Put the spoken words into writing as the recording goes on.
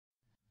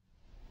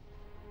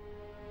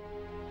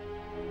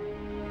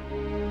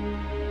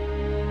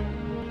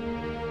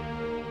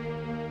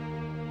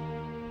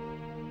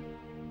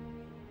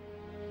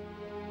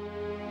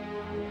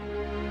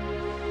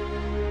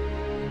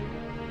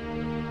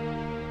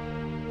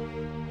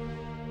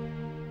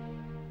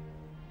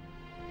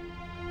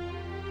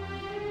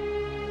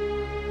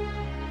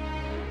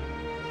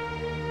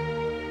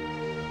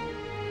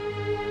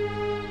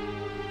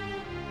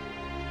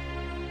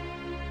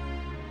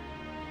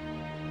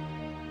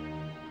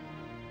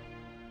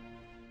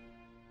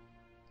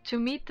To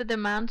meet the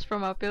demands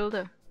from our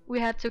builder, we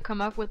had to come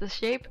up with a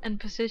shape and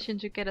position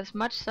to get as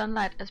much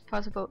sunlight as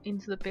possible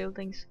into the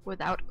buildings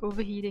without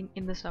overheating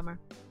in the summer.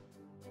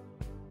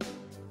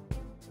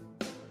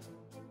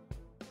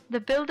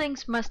 The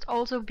buildings must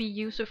also be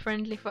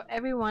user-friendly for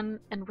everyone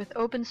and with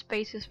open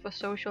spaces for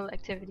social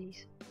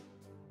activities.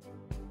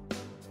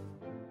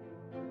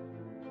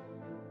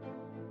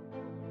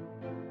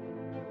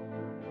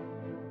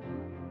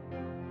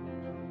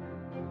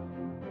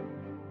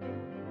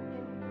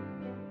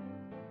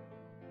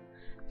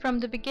 From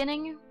the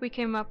beginning, we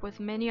came up with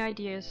many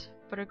ideas,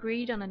 but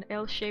agreed on an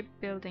L-shaped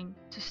building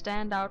to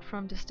stand out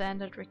from the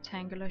standard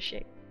rectangular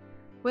shape.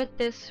 With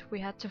this,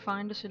 we had to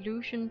find a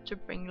solution to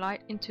bring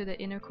light into the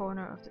inner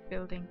corner of the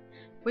building,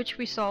 which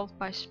we solved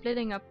by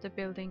splitting up the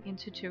building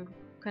into two,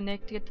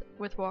 connected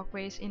with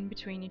walkways in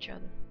between each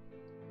other.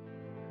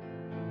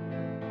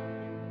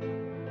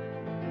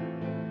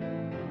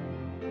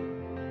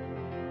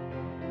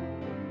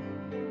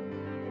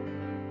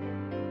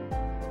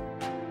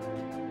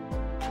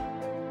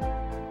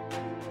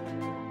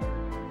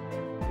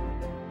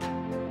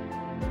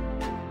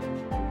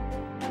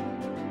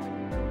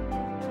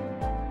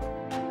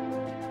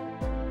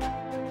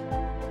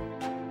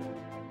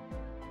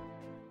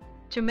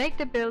 To make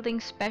the building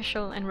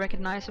special and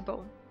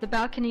recognizable, the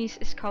balconies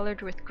is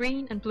colored with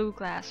green and blue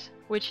glass,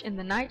 which in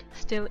the night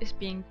still is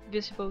being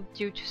visible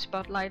due to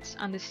spotlights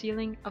on the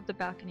ceiling of the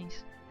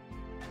balconies.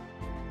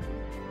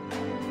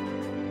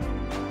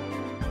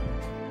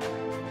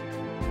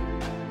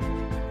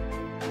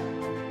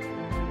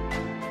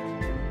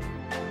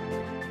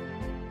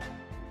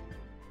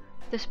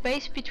 The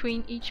space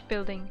between each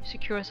building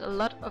secures a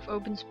lot of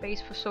open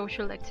space for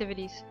social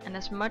activities and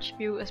as much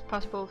view as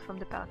possible from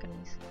the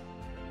balconies.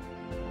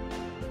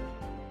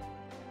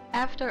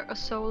 After a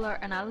solar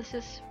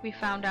analysis, we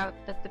found out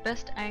that the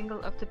best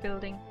angle of the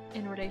building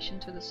in relation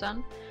to the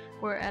sun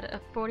were at a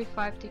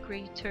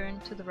 45-degree turn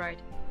to the right.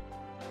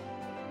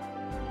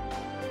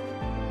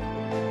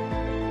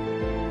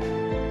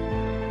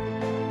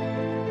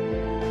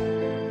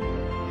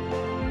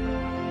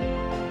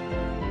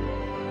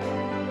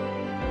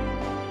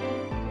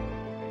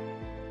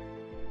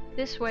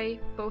 This way,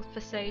 both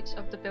facades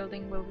of the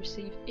building will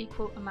receive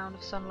equal amount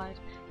of sunlight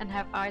and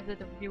have either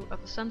the view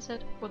of the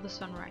sunset or the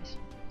sunrise.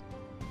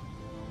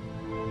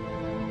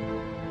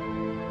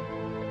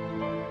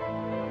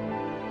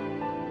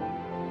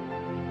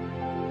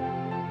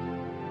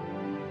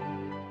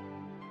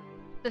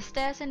 The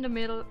stairs in the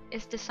middle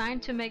is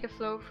designed to make a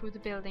flow through the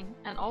building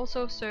and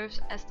also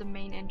serves as the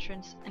main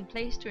entrance and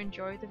place to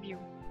enjoy the view.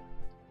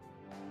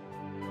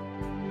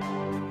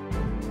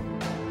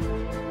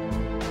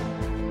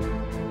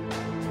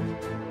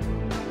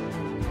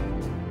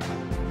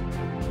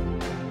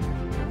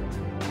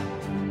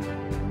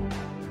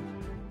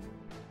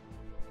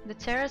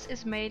 The terrace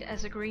is made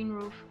as a green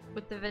roof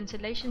with the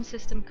ventilation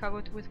system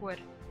covered with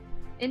wood,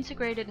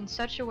 integrated in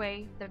such a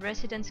way that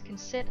residents can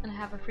sit and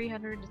have a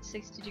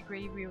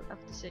 360-degree view of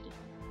the city.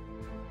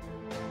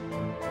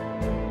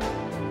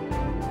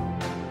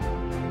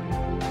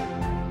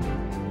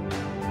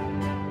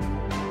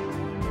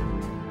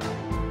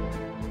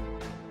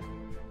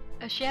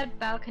 A shared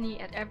balcony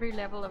at every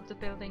level of the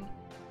building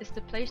is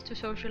the place to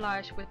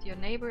socialize with your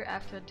neighbor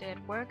after a day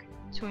at work,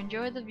 to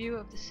enjoy the view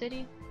of the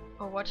city,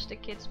 or watch the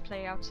kids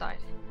play outside.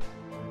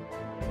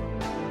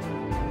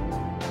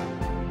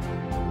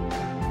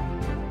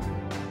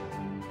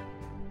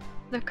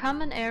 The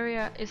common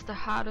area is the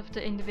heart of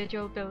the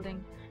individual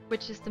building,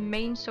 which is the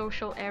main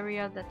social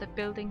area that the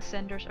building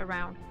centers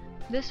around.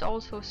 This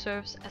also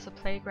serves as a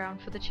playground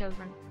for the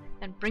children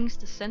and brings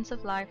the sense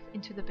of life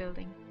into the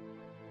building.